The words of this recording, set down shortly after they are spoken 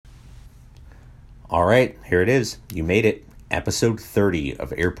All right, here it is. You made it. Episode 30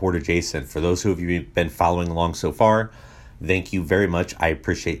 of Airport Adjacent. For those who have been following along so far, thank you very much. I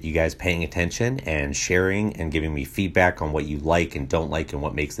appreciate you guys paying attention and sharing and giving me feedback on what you like and don't like and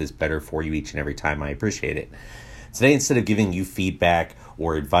what makes this better for you each and every time. I appreciate it. Today, instead of giving you feedback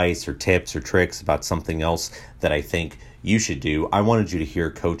or advice or tips or tricks about something else that I think you should do, I wanted you to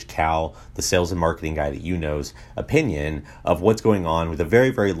hear Coach Cal, the sales and marketing guy that you know's opinion of what's going on with a very,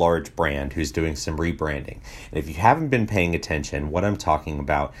 very large brand who's doing some rebranding. And if you haven't been paying attention, what I'm talking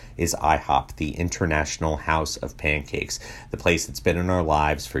about is IHOP, the International House of Pancakes, the place that's been in our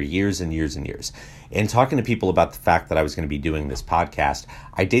lives for years and years and years. And talking to people about the fact that I was going to be doing this podcast,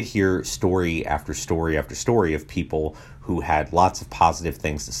 I did hear story after story after story of people who had lots of positive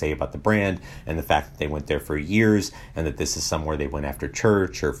things to say about the brand and the fact that they went there for years and that this is somewhere they went after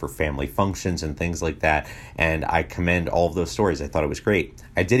church or for family functions and things like that. And I commend all of those stories. I thought it was great.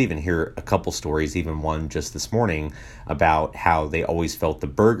 I did even hear a couple stories, even one just this morning, about how they always felt the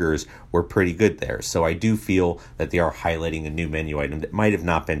burgers were pretty good there. So I do feel that they are highlighting a new menu item that might have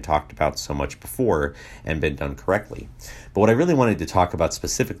not been talked about so much before and been done correctly. But what I really wanted to talk about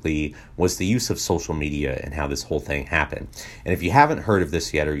specifically was the use of social media and how this whole thing happened. And if you haven't heard of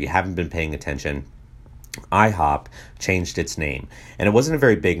this yet or you haven't been paying attention, IHOP changed its name. And it wasn't a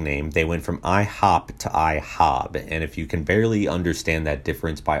very big name. They went from IHOP to IHOB. And if you can barely understand that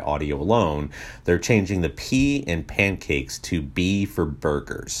difference by audio alone, they're changing the P in pancakes to B for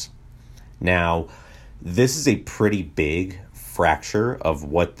burgers. Now, this is a pretty big fracture of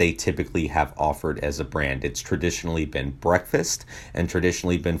what they typically have offered as a brand. It's traditionally been breakfast and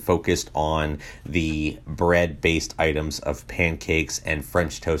traditionally been focused on the bread-based items of pancakes and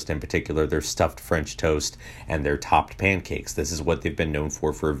French toast in particular, their stuffed French toast and their topped pancakes. This is what they've been known for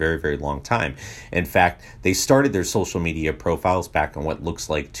a very, very long time. In fact, they started their social media profiles back in what looks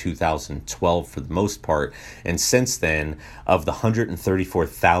like 2012 for the most part. And since then, of the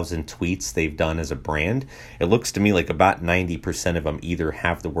 134,000 tweets they've done as a brand, it looks to me like about 90% of them either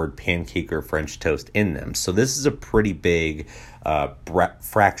have the word pancake or French toast in them. So this is a pretty big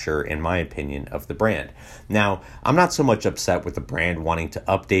fracture, in my opinion, of the brand. Now, I'm not so much upset with the brand wanting to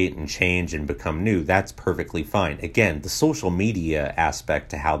update and change and become new. That's perfectly fine. Again, the social media aspect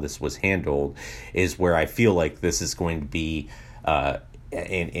to how this was handled is where I feel like this is going to be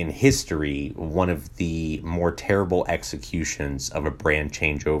in history, one of the more terrible executions of a brand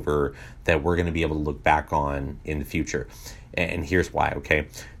changeover that we're going to be able to look back on in the future. And here's why, okay?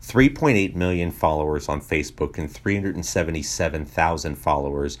 3.8 million followers on Facebook and 377,000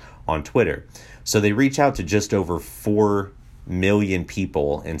 followers on Twitter. So they reach out to just over 4 million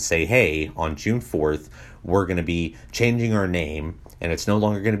people and say, hey, on June 4th, we're going to be changing our name. And it's no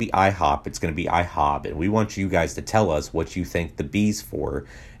longer going to be IHOP, it's going to be IHOB. And we want you guys to tell us what you think the B's for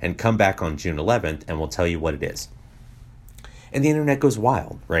and come back on June 11th and we'll tell you what it is. And the internet goes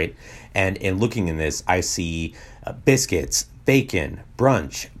wild, right? And in looking in this, I see biscuits, bacon,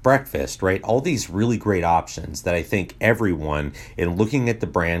 brunch, breakfast, right? All these really great options that I think everyone in looking at the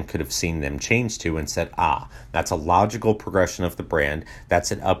brand could have seen them change to and said, that's a logical progression of the brand.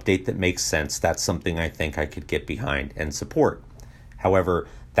 That's an update that makes sense. That's something I think I could get behind and support. However,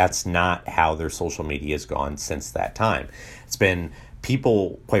 that's not how their social media has gone since that time. It's been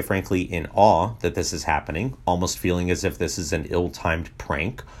people, quite frankly, in awe that this is happening, almost feeling as if this is an ill-timed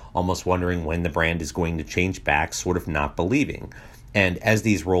prank, almost wondering when the brand is going to change back, sort of not believing. And as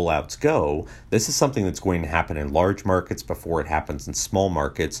these rollouts go, this is something that's going to happen in large markets before it happens in small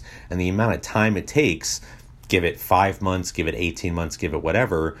markets, and the amount of time it takes, give it 5 months, give it 18 months, give it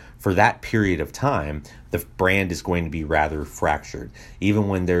whatever, for that period of time, the brand is going to be rather fractured. Even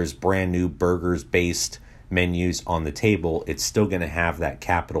when there's brand new burgers-based menus on the table, it's still going to have that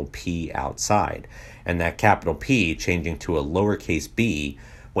capital P outside. And that capital P changing to a lowercase b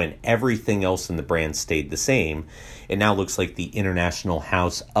when everything else in the brand stayed the same, it now looks like the International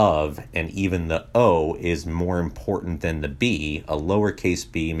House of, and even the O is more important than the B. A lowercase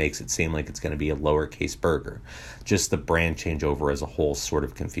b makes it seem like it's going to be a lowercase burger. Just the brand changeover as a whole sort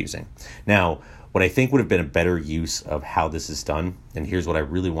of confusing. Now, what I think would have been a better use of how this is done, and here's what I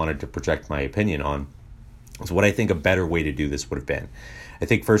really wanted to project my opinion on, is what I think a better way to do this would have been. I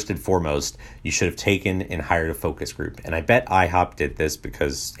think first and foremost, you should have taken and hired a focus group. And I bet IHOP did this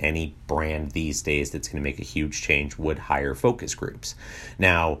because any brand these days that's going to make a huge change would hire focus groups.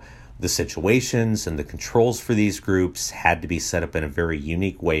 Now, the situations and the controls for these groups had to be set up in a very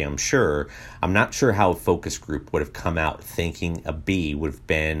unique way, I'm sure. I'm not sure how a focus group would have come out thinking a B would have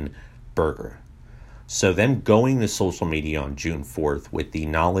been burger. So them going to social media on June 4th with the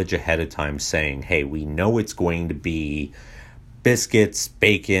knowledge ahead of time saying, hey, we know it's going to be biscuits,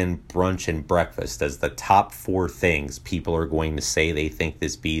 bacon, brunch, and breakfast as the top 4 things people are going to say they think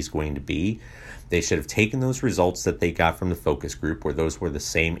this bee is going to be. They should have taken those results that they got from the focus group, where those were the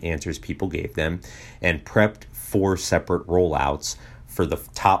same answers people gave them, and prepped 4 separate rollouts for the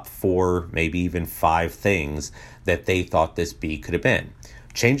top 4, maybe even 5 things that they thought this bee could have been.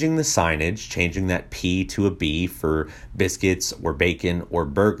 Changing the signage, changing that P to a B for biscuits or bacon or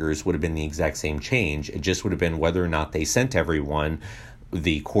burgers would have been the exact same change. It just would have been whether or not they sent everyone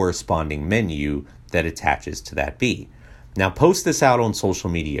the corresponding menu that attaches to that bee. Now post this out on social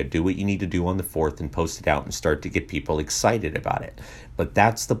media. Do what you need to do on the 4th and post it out and start to get people excited about it. But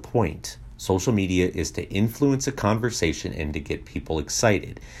that's the point. Social media is to influence a conversation and to get people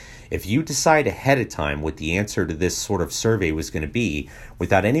excited. If you decide ahead of time what the answer to this sort of survey was going to be,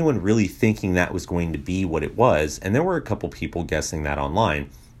 without anyone really thinking that was going to be what it was, and there were a couple people guessing that online,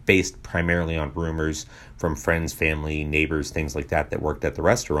 based primarily on rumors from friends, family, neighbors, things like that worked at the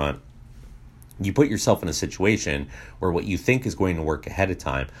restaurant, you put yourself in a situation where what you think is going to work ahead of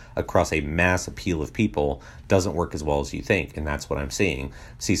time across a mass appeal of people doesn't work as well as you think. And that's what I'm seeing.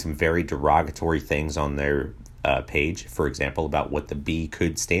 See some very derogatory things on their page, for example, about what the B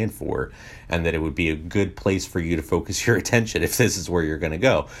could stand for, and that it would be a good place for you to focus your attention if this is where you're going to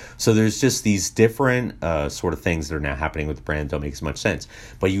go. So there's just these different sort of things that are now happening with the brand. Don't make as much sense.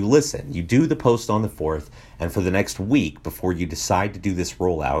 But you listen, you do the post on the 4th, and for the next week before you decide to do this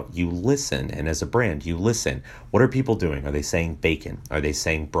rollout, you listen. And as a brand, you listen. What are people doing? Are they saying bacon? Are they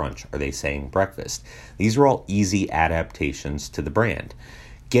saying brunch? Are they saying breakfast? These are all easy adaptations to the brand.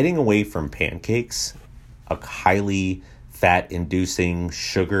 Getting away from pancakes, a highly fat-inducing,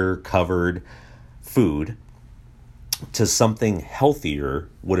 sugar-covered food, to something healthier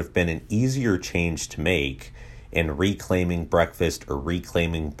would have been an easier change to make in reclaiming breakfast or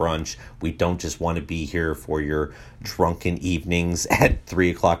reclaiming brunch. We don't just want to be here for your drunken evenings at 3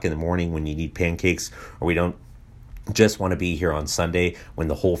 o'clock in the morning when you need pancakes, or we don't just want to be here on Sunday when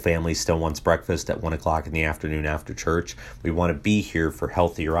the whole family still wants breakfast at 1 o'clock in the afternoon after church. We want to be here for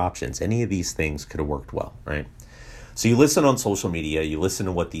healthier options. Any of these things could have worked well, right? So you listen on social media, you listen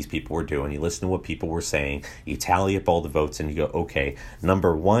to what these people were doing, you listen to what people were saying, you tally up all the votes, and you go, okay,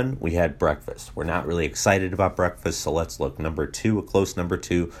 number 1, we had breakfast. We're not really excited about breakfast, so let's look. Number 2, a close number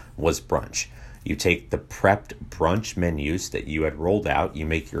 2, was brunch. You take the prepped brunch menus that you had rolled out. You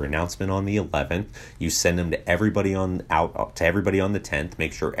make your announcement on the 11th. You send them to everybody on the 10th.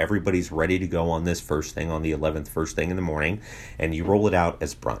 Make sure everybody's ready to go on this first thing on the 11th, first thing in the morning, and you roll it out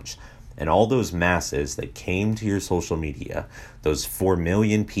as brunch. And all those masses that came to your social media, those 4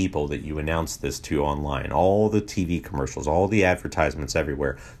 million people that you announced this to online, all the TV commercials, all the advertisements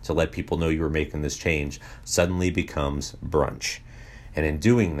everywhere to let people know you were making this change, suddenly becomes brunch. And in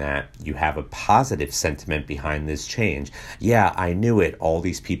doing that, you have a positive sentiment behind this change. Yeah, I knew it. All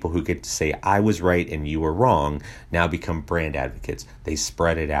these people who get to say I was right and you were wrong now become brand advocates. They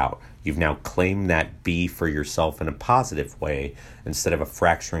spread it out. You've now claimed that B for yourself in a positive way instead of a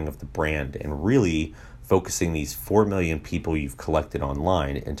fracturing of the brand, and really focusing these 4 million people you've collected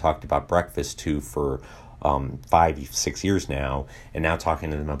online and talked about breakfast to for 5-6 years now, and now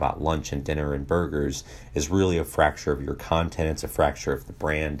talking to them about lunch and dinner and burgers is really a fracture of your content. It's a fracture of the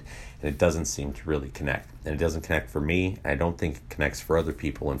brand, and it doesn't seem to really connect. And it doesn't connect for me. I don't think it connects for other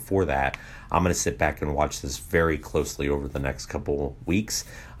people. And for that, I'm going to sit back and watch this very closely over the next couple weeks.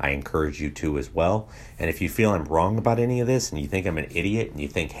 I encourage you to as well. And if you feel I'm wrong about any of this and you think I'm an idiot and you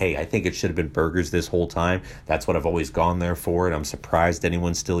think, hey, I think it should have been burgers this whole time, that's what I've always gone there for, and I'm surprised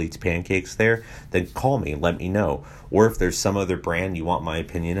anyone still eats pancakes there, then call me and let me know. Or if there's some other brand you want my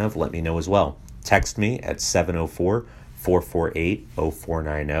opinion of, let me know as well. Text me at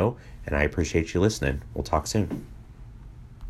 704-448-0490, and I appreciate you listening. We'll talk soon.